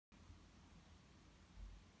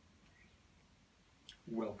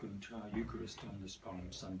Welcome to our Eucharist on this Palm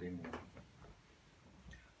Sunday morning.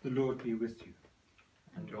 The Lord be with you.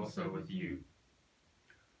 And also with you.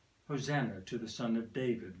 Hosanna to the Son of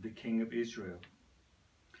David, the King of Israel.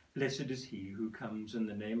 Blessed is he who comes in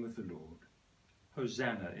the name of the Lord.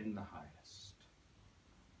 Hosanna in the highest.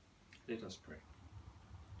 Let us pray.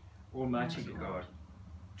 Almighty God,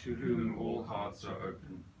 to whom all hearts are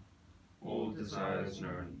open, all desires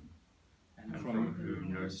known, and from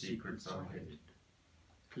whom no secrets are hid,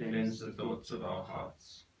 cleanse the thoughts of our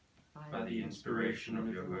hearts by the inspiration of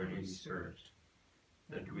your Holy Spirit,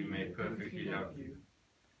 that we may perfectly love you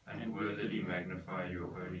and worthily magnify your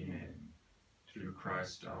holy name, through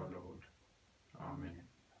Christ our Lord. Amen.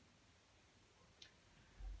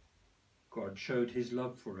 God showed his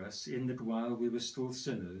love for us in that while we were still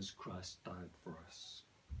sinners, Christ died for us.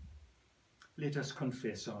 Let us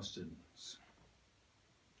confess our sins.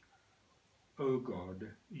 O God,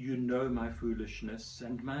 you know my foolishness,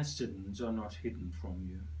 and my sins are not hidden from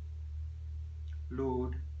you.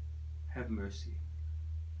 Lord, have mercy.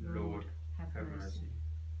 Lord, have mercy.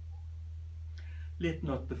 Let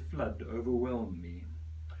not the flood overwhelm me,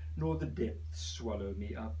 nor the depths swallow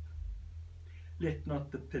me up. Let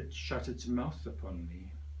not the pit shut its mouth upon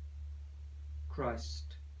me.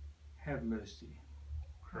 Christ, have mercy.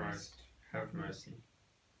 Christ, have mercy.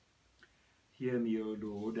 Hear me, O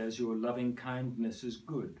Lord, as your loving kindness is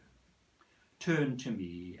good. Turn to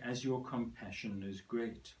me as your compassion is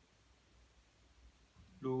great.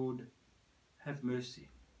 Lord, have mercy.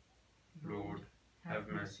 Lord, have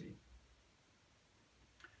mercy.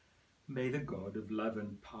 May the God of love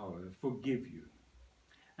and power forgive you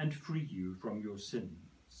and free you from your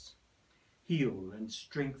sins, heal and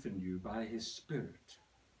strengthen you by his Spirit,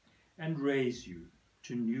 and raise you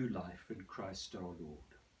to new life in Christ our Lord.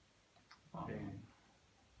 Amen.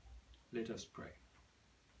 Let us pray.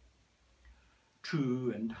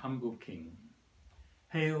 True and humble King,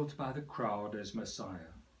 hailed by the crowd as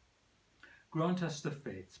Messiah, grant us the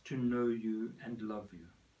faith to know you and love you,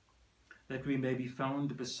 that we may be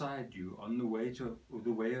found beside you on the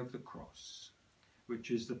way of the cross,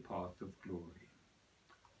 which is the path of glory.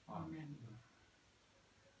 Amen.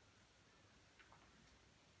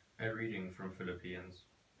 A reading from Philippians.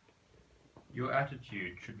 Your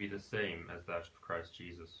attitude should be the same as that of Christ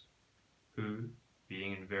Jesus, who,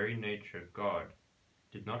 being in very nature God,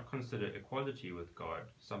 did not consider equality with God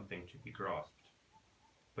something to be grasped,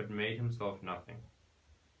 but made himself nothing,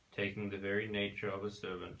 taking the very nature of a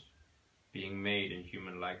servant, being made in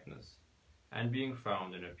human likeness, and being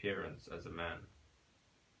found in appearance as a man.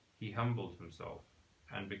 He humbled himself,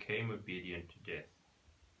 and became obedient to death,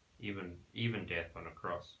 even death on a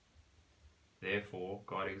cross. Therefore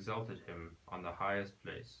God exalted him on the highest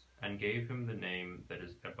place, and gave him the name that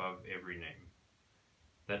is above every name,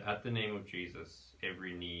 that at the name of Jesus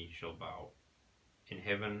every knee shall bow, in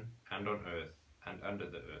heaven and on earth and under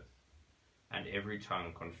the earth, and every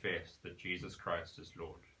tongue confess that Jesus Christ is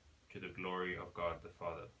Lord, to the glory of God the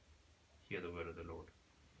Father. Hear the word of the Lord.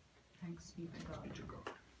 Thanks be to God. Be to God.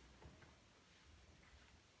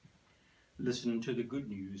 Listen to the good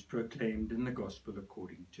news proclaimed in the Gospel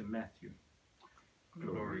according to Matthew.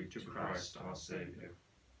 Glory to Christ our Saviour.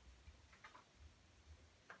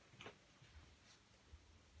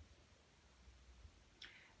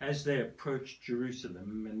 As they approached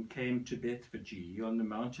Jerusalem and came to Bethphage on the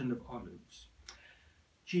mountain of Olives,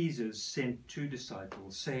 Jesus sent 2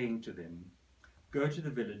 disciples, saying to them, "Go to the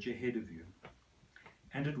village ahead of you,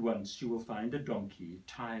 and at once you will find a donkey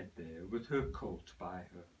tied there with her colt by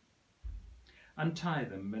her. Untie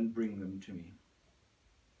them and bring them to me.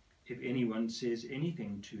 If anyone says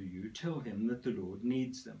anything to you, tell him that the Lord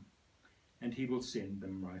needs them, and he will send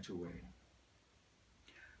them right away."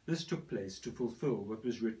 This took place to fulfill what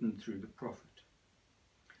was written through the prophet.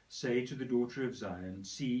 "Say to the daughter of Zion,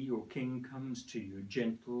 see, your king comes to you,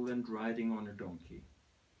 gentle and riding on a donkey,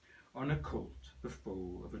 on a colt, the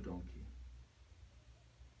foal of a donkey."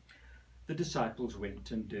 The disciples went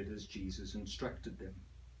and did as Jesus instructed them.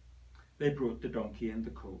 They brought the donkey and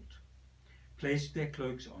the colt, placed their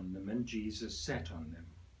cloaks on them, and Jesus sat on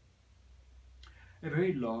them. A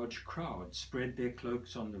very large crowd spread their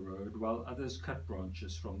cloaks on the road, while others cut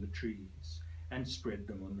branches from the trees and spread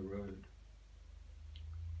them on the road.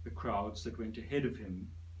 The crowds that went ahead of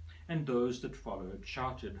him and those that followed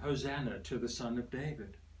shouted, "Hosanna to the Son of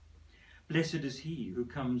David! Blessed is he who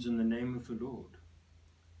comes in the name of the Lord!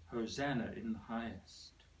 Hosanna in the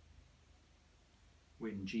highest!"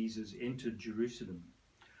 When Jesus entered Jerusalem,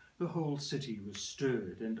 the whole city was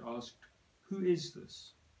stirred and asked, "Who is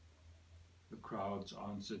this?" The crowds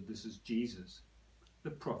answered, "This is Jesus,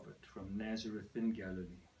 the prophet from Nazareth in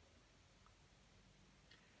Galilee."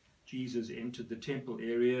 Jesus entered the temple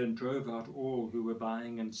area and drove out all who were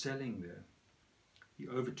buying and selling there. He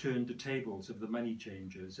overturned the tables of the money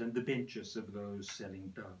changers and the benches of those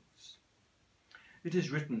selling doves. "It is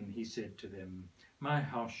written," he said to them, "My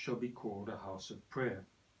house shall be called a house of prayer,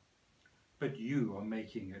 but you are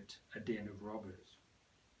making it a den of robbers."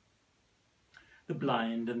 The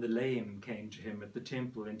blind and the lame came to him at the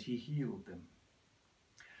temple, and he healed them.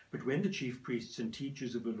 But when the chief priests and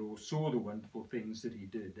teachers of the law saw the wonderful things that he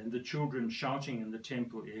did, and the children shouting in the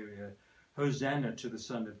temple area, "Hosanna to the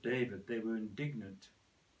Son of David," they were indignant.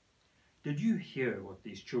 "Did you hear what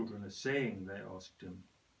these children are saying?" they asked him.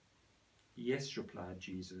 "Yes," replied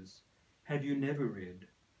Jesus. "Have you never read,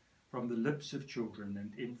 'From the lips of children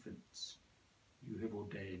and infants you have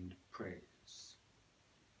ordained praise'?"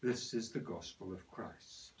 This is the gospel of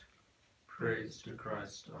Christ. Praise to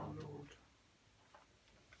Christ our Lord.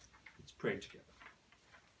 Let's pray together.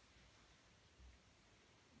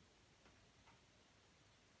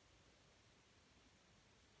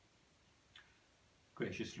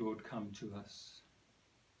 Gracious Lord, come to us.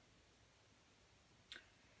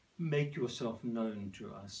 Make yourself known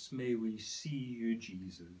to us. May we see you,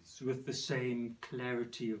 Jesus, with the same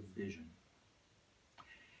clarity of vision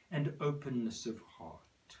and openness of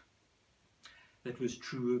heart that was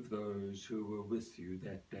true of those who were with you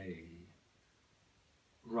that day,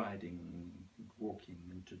 riding and walking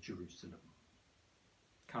into Jerusalem.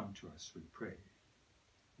 Come to us, we pray,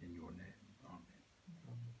 in your name.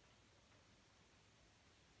 Amen.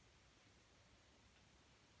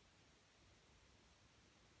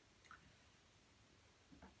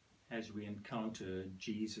 As we encounter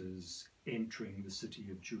Jesus entering the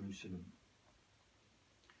city of Jerusalem,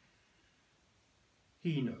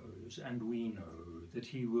 he knows, and we know, that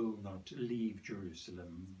he will not leave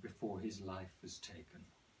Jerusalem before his life is taken.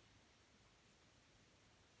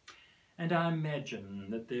 And I imagine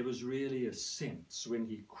that there was really a sense when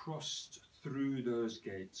he crossed through those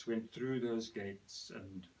gates, went through those gates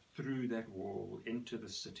and through that wall into the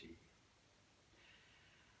city.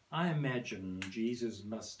 I imagine Jesus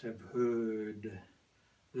must have heard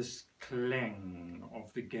this clang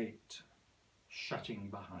of the gate shutting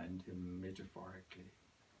behind him, metaphorically.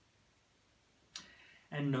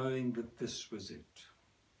 And knowing that this was it,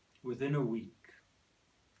 within a week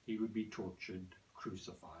he would be tortured,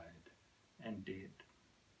 crucified, and dead.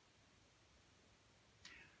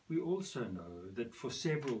 We also know that for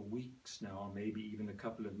several weeks now, maybe even a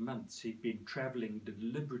couple of months, he'd been traveling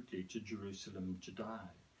deliberately to Jerusalem to die,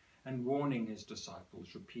 and warning his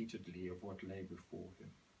disciples repeatedly of what lay before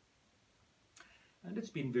him. And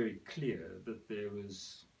it's been very clear that there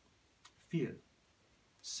was fear,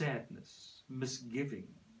 sadness,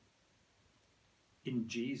 misgiving in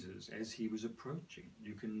Jesus as he was approaching.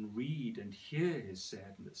 You can read and hear his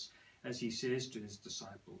sadness as he says to his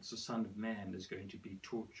disciples, "The Son of Man is going to be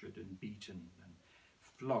tortured and beaten and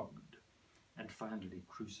flogged and finally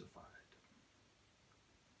crucified."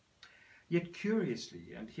 Yet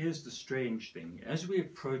curiously, and here's the strange thing, as we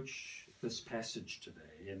approach this passage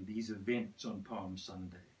today and these events on Palm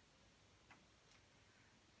Sunday,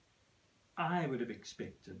 I would have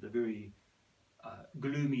expected a very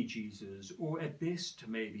gloomy Jesus, or at best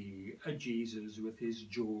maybe a Jesus with his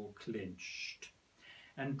jaw clenched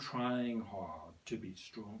and trying hard to be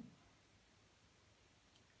strong.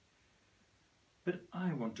 But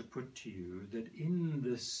I want to put to you that in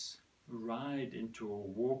this ride into a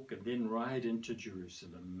walk and then ride into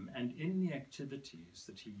Jerusalem, and in the activities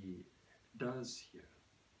that he does here,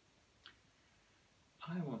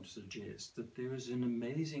 I want to suggest that there is an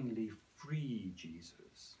amazingly free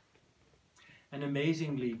Jesus, an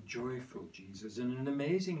amazingly joyful Jesus, and an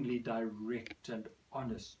amazingly direct and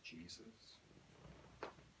honest Jesus.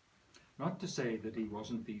 Not to say that he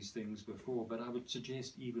wasn't these things before, but I would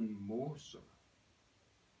suggest even more so.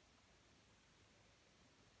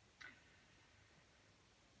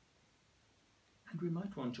 And we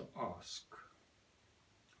might want to ask,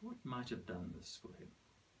 what might have done this for him?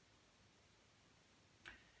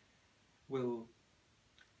 Well,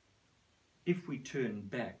 if we turn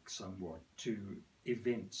back somewhat to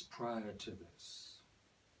events prior to this,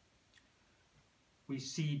 we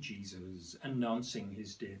see Jesus announcing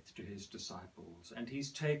his death to his disciples, and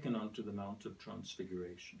he's taken onto the Mount of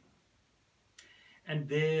Transfiguration. And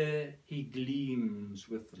there he gleams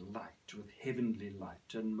with light, with heavenly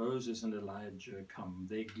light. And Moses and Elijah come,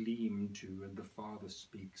 they gleam too, and the Father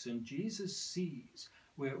speaks. And Jesus sees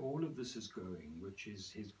where all of this is going, which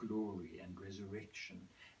is his glory and resurrection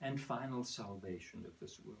and final salvation of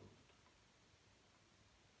this world.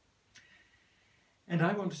 And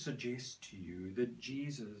I want to suggest to you that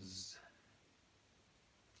Jesus,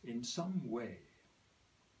 in some way,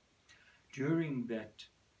 during that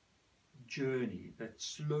journey, that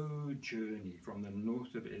slow journey from the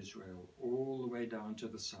north of Israel all the way down to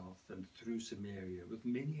the south and through Samaria, with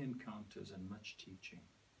many encounters and much teaching,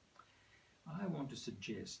 I want to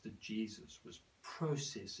suggest that Jesus was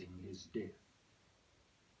processing his death,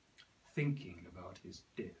 thinking about his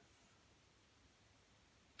death.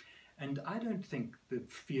 And I don't think the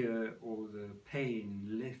fear or the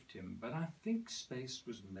pain left him, but I think space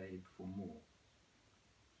was made for more.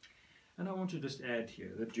 And I want to just add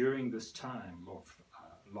here that during this time of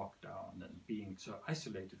lockdown and being so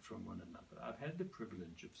isolated from one another, I've had the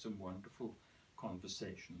privilege of some wonderful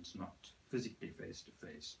conversations, not physically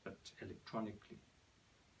face-to-face, but electronically.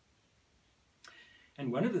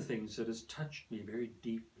 And one of the things that has touched me very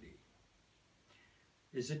deeply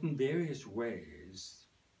is that in various ways,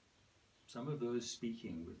 some of those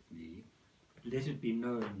speaking with me, let it be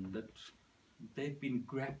known that they've been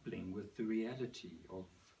grappling with the reality of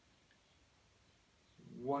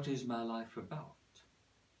what is my life about?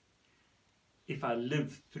 If I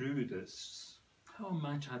live through this, how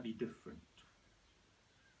might I be different?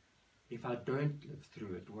 If I don't live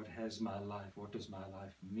through it, what does my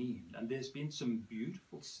life mean? And there's been some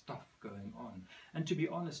beautiful stuff going on. And to be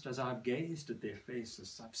honest, as I've gazed at their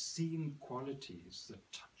faces, I've seen qualities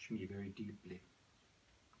that touch me very deeply.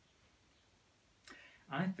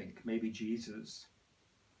 I think maybe Jesus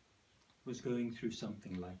was going through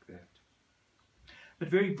something like that. But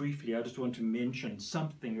very briefly, I just want to mention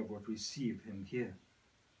something of what we see of him here.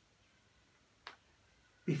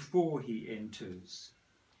 Before he enters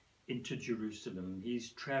into Jerusalem, he's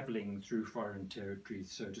traveling through foreign territory,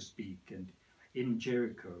 so to speak, and in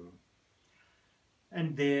Jericho.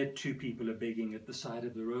 And there 2 people are begging at the side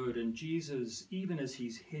of the road, and Jesus, even as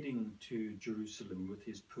he's heading to Jerusalem with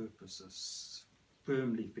his purposes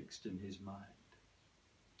firmly fixed in his mind,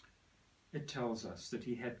 it tells us that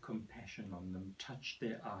he had compassion on them, touched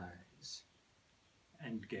their eyes,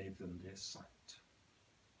 and gave them their sight.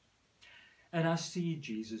 And I see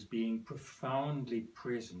Jesus being profoundly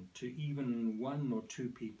present to even 1 or 2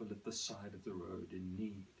 people at the side of the road in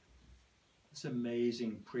need. This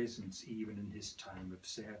amazing presence even in his time of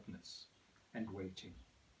sadness and waiting.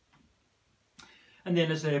 And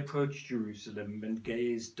then as they approach Jerusalem and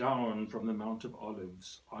gaze down from the Mount of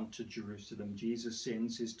Olives onto Jerusalem, Jesus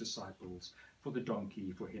sends his disciples for the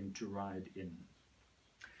donkey for him to ride in.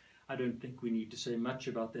 I don't think we need to say much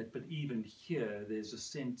about that, but even here there's a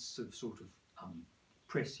sense of sort of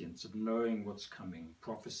prescience, of knowing what's coming,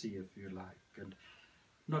 prophecy if you like, and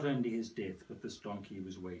not only his death, but this donkey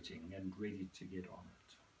was waiting and ready to get on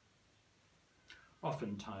it.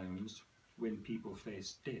 Oftentimes, when people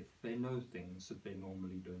face death, they know things that they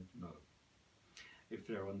normally don't know. If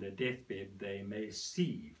they're on their deathbed, they may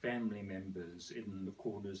see family members in the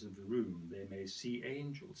corners of the room. They may see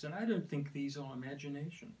angels. And I don't think these are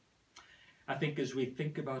imagination. I think as we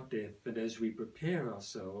think about death and as we prepare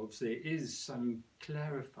ourselves, there is some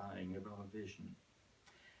clarifying of our vision.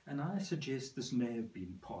 And I suggest this may have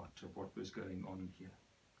been part of what was going on here.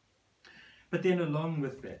 But then along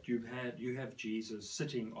with that, you have Jesus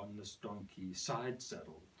sitting on this donkey, side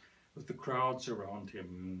saddle, with the crowds around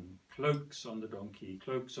him, cloaks on the donkey,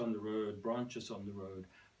 cloaks on the road, branches on the road,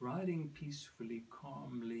 riding peacefully,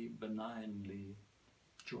 calmly, benignly,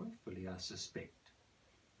 joyfully, I suspect,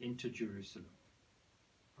 into Jerusalem.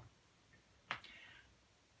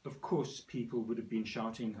 Of course, people would have been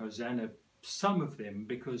shouting Hosanna, some of them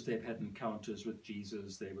because they've had encounters with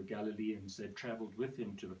Jesus, they were Galileans, they'd travelled with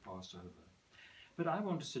him to the Passover. But I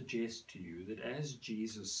want to suggest to you that as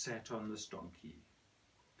Jesus sat on this donkey,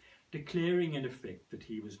 declaring in effect that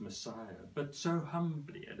he was Messiah, but so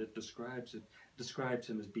humbly, and it describes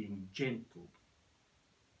him as being gentle,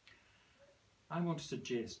 I want to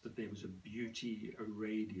suggest that there was a beauty, a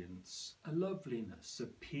radiance, a loveliness, a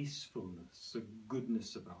peacefulness, a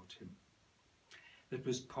goodness about him that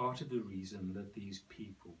was part of the reason that these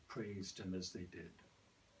people praised him as they did.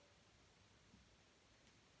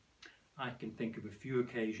 I can think of a few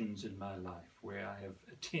occasions in my life where I have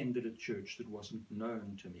attended a church that wasn't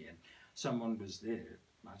known to me and someone was there.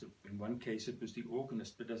 In one case it was the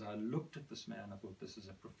organist, but as I looked at this man, I thought, this is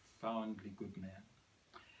a profoundly good man,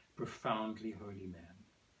 profoundly holy man.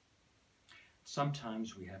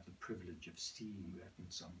 Sometimes we have the privilege of seeing that in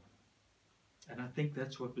someone. And I think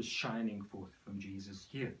that's what was shining forth from Jesus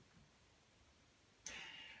here.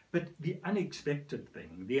 But the unexpected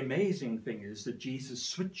thing, the amazing thing is that Jesus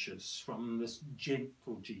switches from this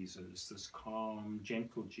gentle Jesus, this calm,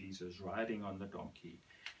 gentle Jesus riding on the donkey.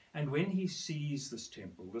 And when he sees this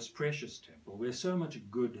temple, this precious temple, where so much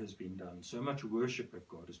good has been done, so much worship of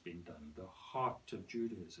God has been done, the heart of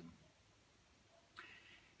Judaism,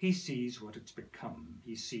 He sees what it's become.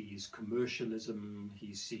 He sees commercialism,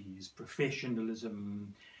 he sees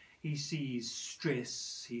professionalism, he sees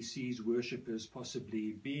stress, he sees worshippers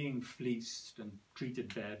possibly being fleeced and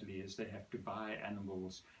treated badly as they have to buy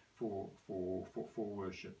animals for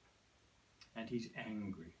worship. And he's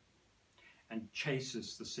angry and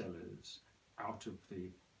chases the sellers out of the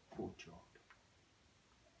courtyard.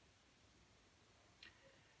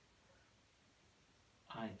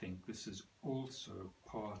 I think this is also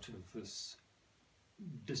part of this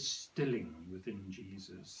distilling within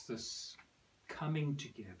Jesus, this coming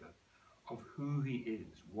together of who he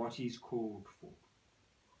is, what he's called for.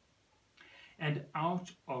 And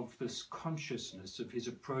out of this consciousness of his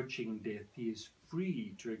approaching death, he is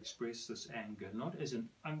free to express this anger, not as an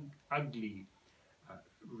ugly,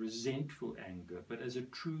 resentful anger, but as a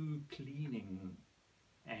true cleaning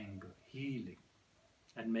anger, healing,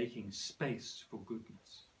 and making space for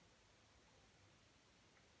goodness.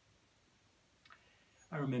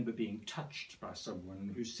 I remember being touched by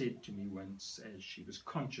someone who said to me once, as she was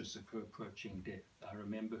conscious of her approaching death, I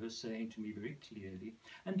remember her saying to me very clearly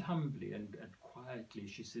and humbly and quietly,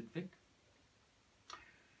 she said, "Vic,"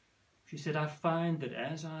 she said, "I find that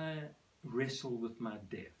as I wrestle with my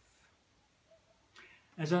death,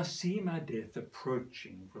 as I see my death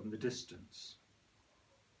approaching from the distance,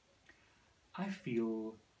 I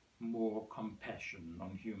feel more compassion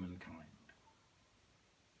on humankind.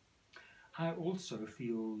 I also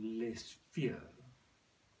feel less fear,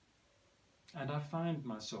 and I find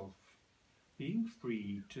myself being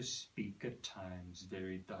free to speak at times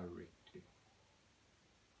very directly."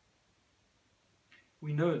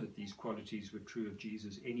 We know that these qualities were true of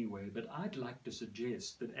Jesus anyway, but I'd like to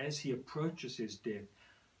suggest that as he approaches his death,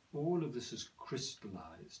 all of this is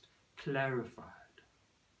crystallized, clarified,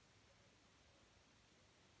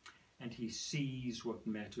 and he sees what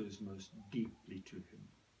matters most deeply to him.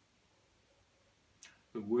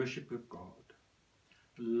 The worship of God,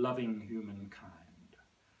 loving humankind,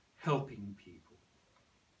 helping people,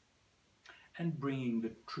 and bringing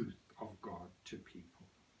the truth of God to people,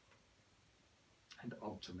 and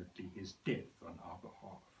ultimately his death on our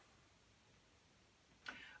behalf.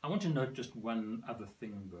 I want to note just one other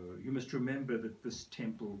thing, though. You must remember that this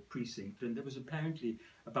temple precinct, and there was apparently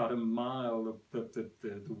about a mile of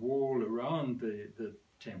the wall around the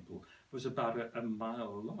temple was about a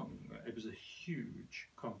mile long. It was a huge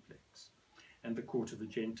complex. And the court of the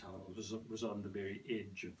Gentiles was on the very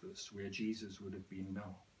edge of this, where Jesus would have been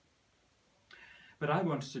now. But I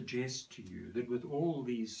want to suggest to you that with all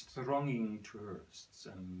these thronging tourists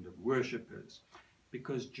and worshippers,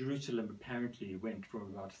 because Jerusalem apparently went from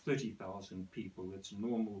about 30,000 people, its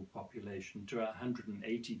normal population, to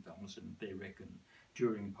 180,000, they reckon,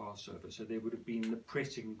 during Passover. So there would have been the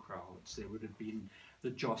pressing crowds, there would have been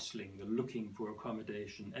the jostling, the looking for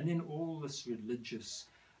accommodation, and then all this religious,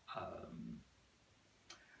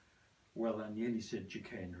 well, I nearly said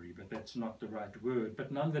chicanery, but that's not the right word.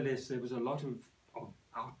 But nonetheless, there was a lot of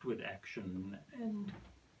outward action, and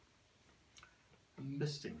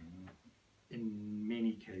missing in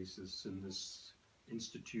many cases in this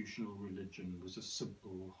institutional religion was a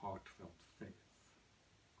simple, heartfelt faith.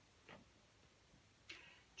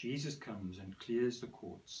 Jesus comes and clears the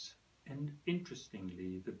courts, and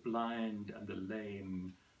interestingly, the blind and the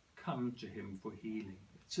lame come to him for healing.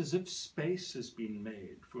 It's as if space has been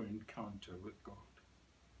made for encounter with God.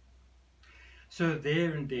 So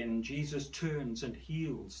there and then, Jesus turns and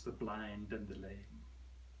heals the blind and the lame.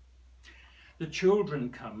 The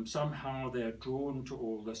children come, somehow they're drawn to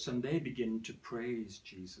all this, and they begin to praise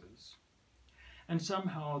Jesus. And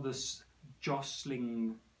somehow this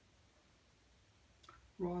jostling,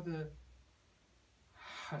 rather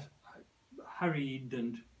hurried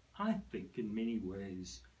and, I think in many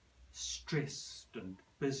ways, stressed and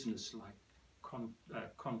businesslike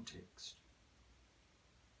context,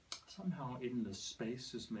 somehow in this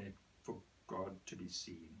space is made for God to be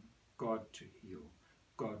seen, God to heal,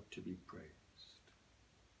 God to be praised.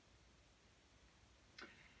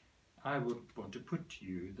 I would want to put to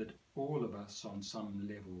you that all of us on some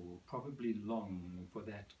level probably long for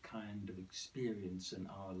that kind of experience in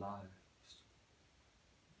our lives,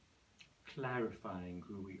 clarifying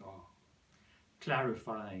who we are,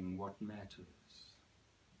 clarifying what matters,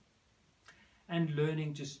 and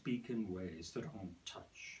learning to speak in ways that are in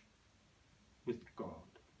touch with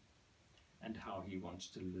God and how he wants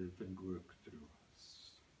to live and work through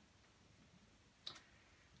us.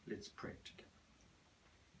 Let's pray together.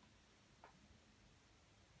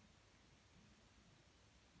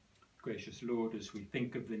 Gracious Lord, as we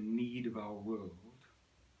think of the need of our world,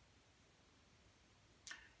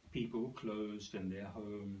 people closed in their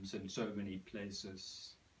homes in so many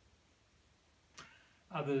places,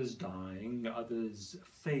 others dying, others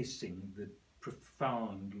facing the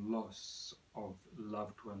profound loss of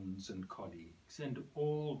loved ones and colleagues, and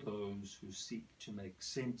all those who seek to make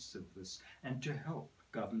sense of this and to help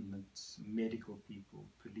governments, medical people,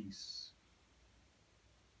 police.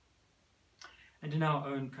 And in our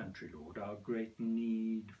own country, Lord, our great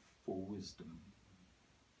need for wisdom,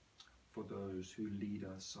 for those who lead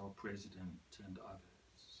us, our President and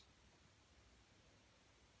others.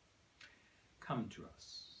 Come to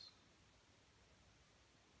us.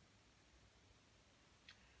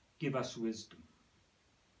 Give us wisdom.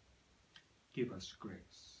 Give us grace.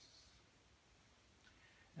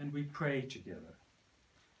 And we pray together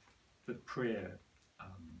the prayer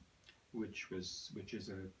which is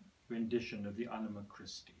a rendition of the Anima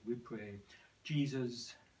Christi. We pray,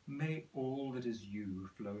 Jesus, may all that is you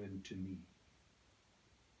flow into me.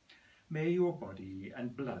 May your body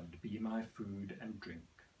and blood be my food and drink.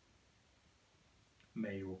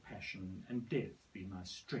 May your passion and death be my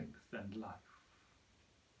strength and life.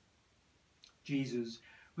 Jesus,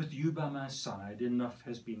 with you by my side, enough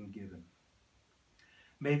has been given.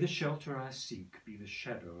 May the shelter I seek be the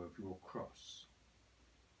shadow of your cross.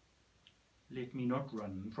 Let me not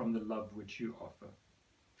run from the love which you offer,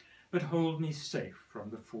 but hold me safe from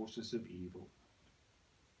the forces of evil.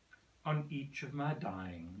 On each of my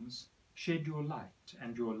dyings, shed your light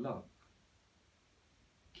and your love.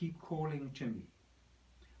 Keep calling to me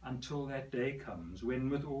until that day comes when,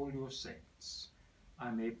 with all your saints, I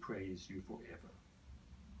may praise you forever.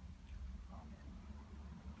 Amen.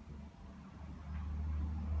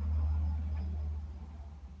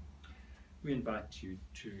 We invite you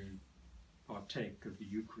to partake of the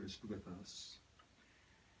Eucharist with us.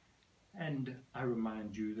 And I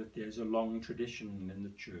remind you that there's a long tradition in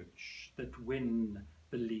the Church that when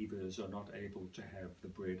believers are not able to have the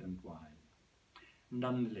bread and wine,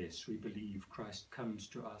 nonetheless we believe Christ comes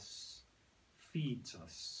to us, feeds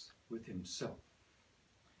us with himself.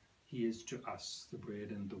 He is to us the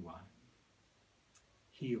bread and the wine,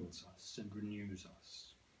 heals us and renews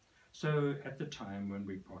us. So at the time when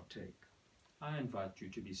we partake, I invite you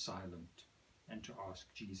to be silent and to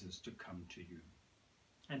ask Jesus to come to you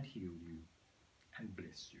and heal you and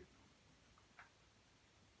bless you.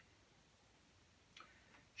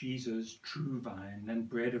 Jesus, true vine and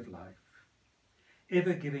bread of life,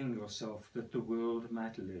 ever giving yourself that the world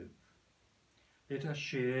might live, let us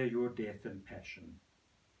share your death and passion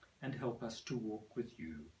and help us to walk with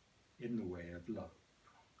you in the way of love.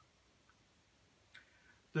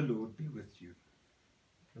 The Lord be with you.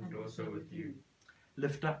 And also with you.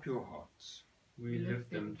 Lift up your hearts. We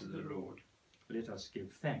lift them to the Lord. Let us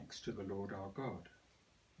give thanks to the Lord our God.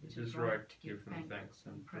 It is right to give him thanks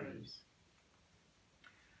and praise.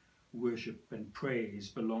 Worship and praise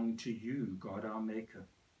belong to you, God our Maker.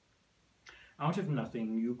 Out of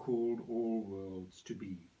nothing you called all worlds to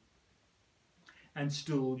be, and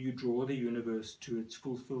still you draw the universe to its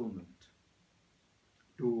fulfillment.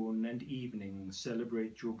 Dawn and evening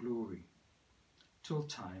celebrate your glory, till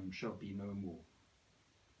time shall be no more.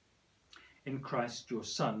 In Christ your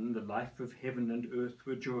Son, the life of heaven and earth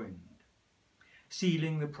were joined,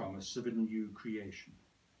 sealing the promise of a new creation,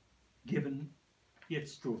 given yet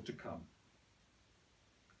still to come.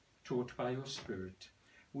 Taught by your Spirit,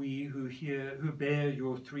 we who bear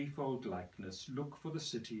your threefold likeness look for the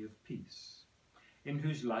city of peace, in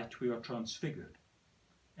whose light we are transfigured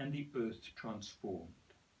and the earth transformed.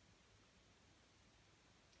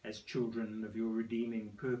 As children of your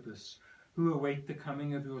redeeming purpose, who await the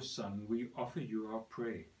coming of your Son, we offer you our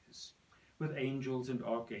praise, with angels and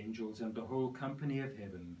archangels and the whole company of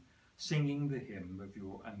heaven, singing the hymn of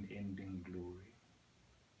your unending glory.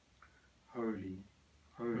 Holy,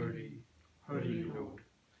 holy, holy Lord,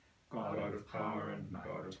 God of power and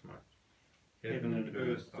God of might, heaven and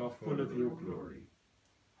earth are full of your glory.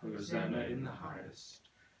 Hosanna in the highest.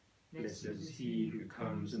 Blessed is he who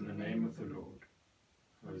comes in the name of the Lord.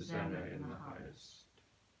 Hosanna in the highest.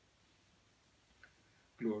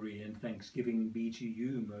 Glory and thanksgiving be to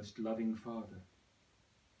you, most loving Father.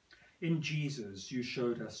 In Jesus you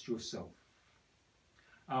showed us yourself.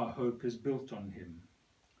 Our hope is built on him,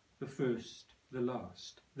 the first, the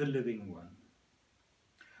last, the living one.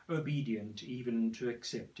 Obedient even to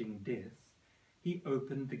accepting death, he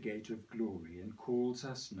opened the gate of glory and calls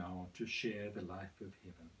us now to share the life of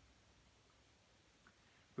heaven.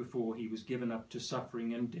 Before he was given up to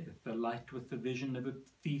suffering and death, alight with the vision of a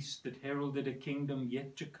feast that heralded a kingdom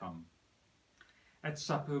yet to come, at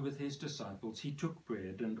supper with his disciples he took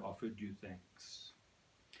bread and offered you thanks.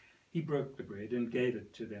 He broke the bread and gave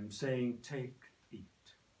it to them, saying, "Take,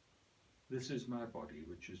 eat. This is my body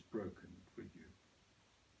which is broken for you."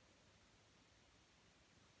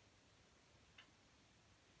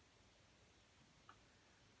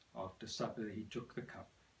 After supper he took the cup.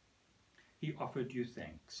 He offered you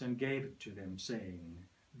thanks and gave it to them, saying,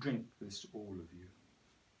 "Drink this, all of you.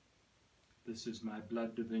 This is my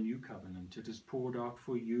blood of the new covenant. It is poured out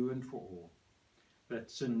for you and for all, that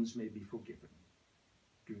sins may be forgiven.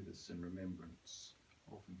 Do this in remembrance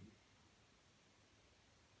of me."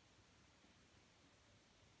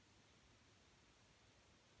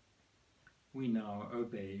 We now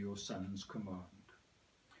obey your Son's command.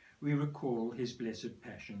 We recall his blessed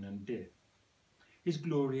passion and death, his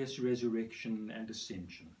glorious resurrection and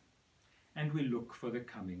ascension, and we look for the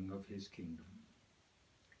coming of his kingdom.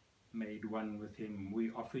 Made one with him,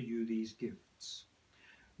 we offer you these gifts.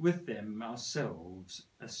 With them ourselves,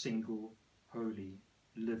 a single, holy,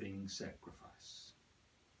 living sacrifice.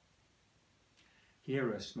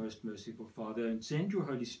 Hear us, most merciful Father, and send your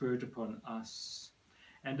Holy Spirit upon us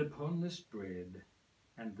and upon this bread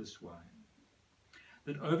and this wine,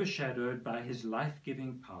 that overshadowed by his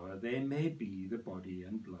life-giving power, they may be the body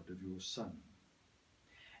and blood of your Son,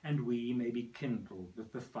 and we may be kindled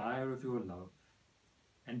with the fire of your love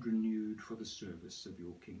and renewed for the service of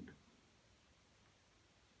your kingdom.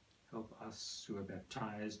 Help us who are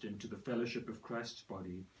baptized into the fellowship of Christ's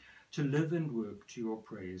body to live and work to your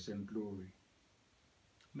praise and glory.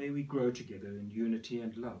 May we grow together in unity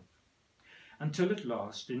and love, until at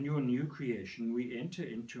last in your new creation we enter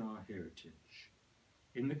into our heritage,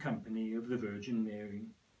 in the company of the Virgin Mary,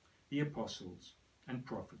 the apostles and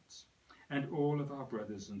prophets, and all of our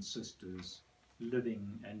brothers and sisters,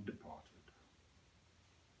 living and departed.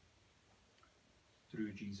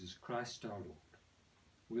 Through Jesus Christ our Lord,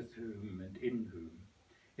 with whom and in whom,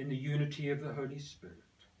 in the unity of the Holy Spirit,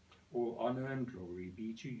 all honor and glory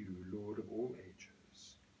be to you, Lord of all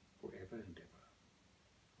ages, forever and ever.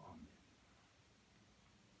 Amen.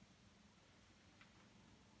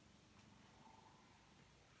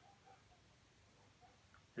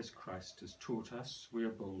 As Christ has taught us, we are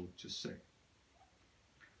bold to say,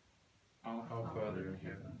 Our Father in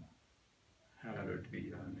heaven, hallowed be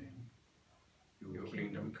thy name. Your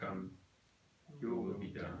kingdom come, your will be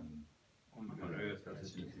done, on earth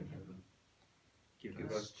as it is in heaven.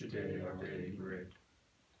 Give us today our daily bread.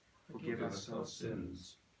 Forgive us our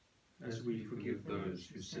sins, as we forgive those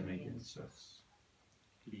who sin against us.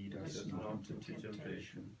 Lead Lead us us not not into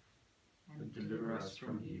temptation, but deliver us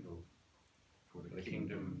from evil. For the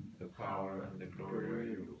kingdom, the power, and the glory are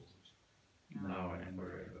yours, now and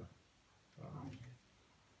forever. Amen.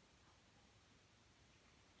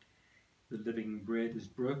 The living bread is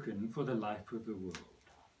broken for the life of the world.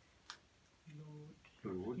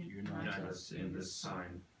 Lord, unite us in this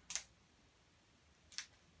sign.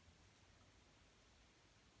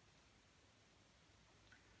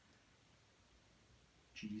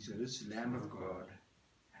 Jesus, Lamb of God,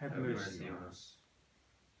 have mercy on us.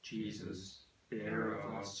 Jesus, bearer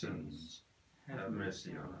of our sins, have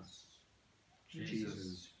mercy on us.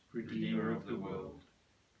 Jesus, Redeemer of the world,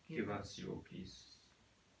 give us your peace.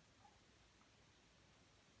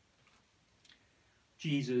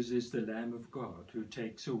 Jesus is the Lamb of God who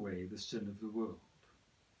takes away the sin of the world.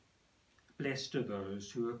 Blessed are those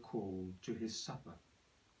who are called to his supper.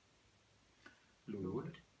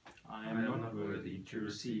 Lord, I am not worthy to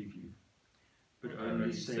receive you, but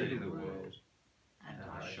only say the word, and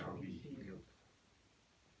I shall be healed.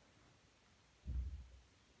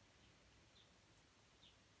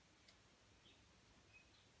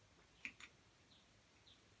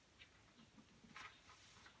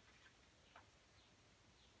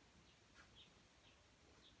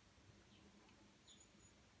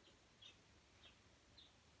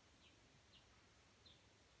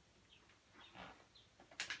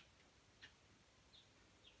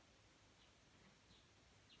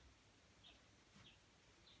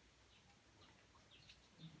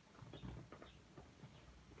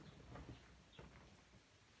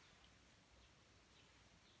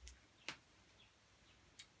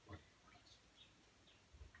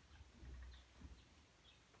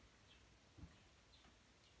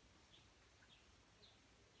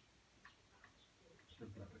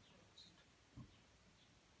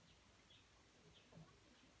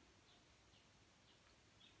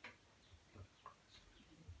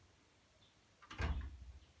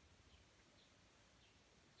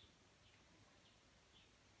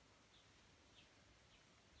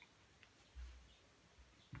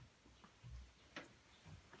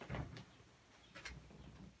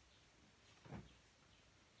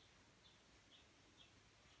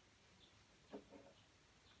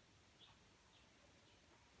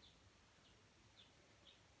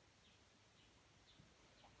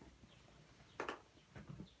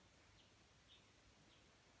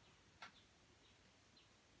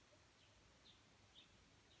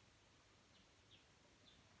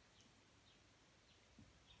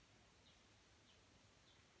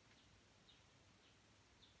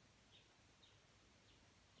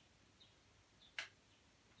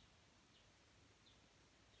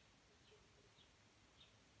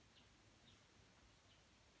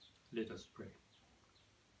 Let us pray.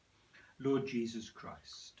 Lord Jesus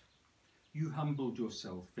Christ, you humbled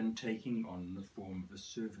yourself in taking on the form of a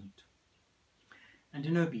servant, and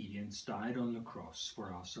in obedience died on the cross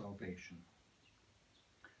for our salvation.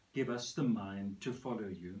 Give us the mind to follow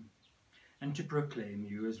you, and to proclaim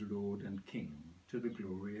you as Lord and King, to the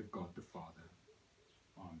glory of God the Father.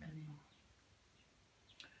 Amen.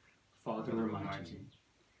 Father Almighty,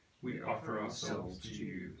 we offer ourselves to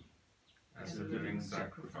you as a living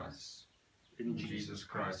sacrifice in Jesus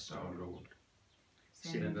Christ our Lord.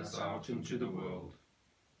 Send us out into the world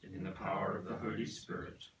in the power of the Holy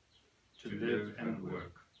Spirit to live and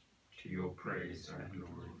work to your praise and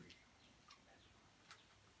glory.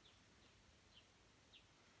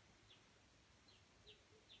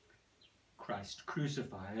 Christ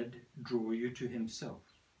crucified draw you to himself,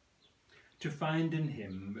 to find in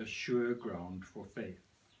him a sure ground for faith,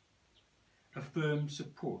 a firm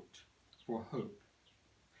support for hope,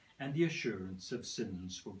 and the assurance of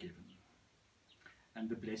sins forgiven. And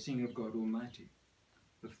the blessing of God Almighty,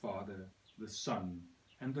 the Father, the Son,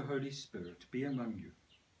 and the Holy Spirit be among you,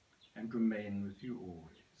 and remain with you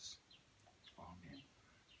always. Amen.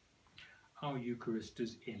 Our Eucharist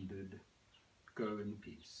is ended. Go in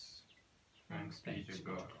peace. Thanks be to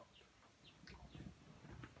God.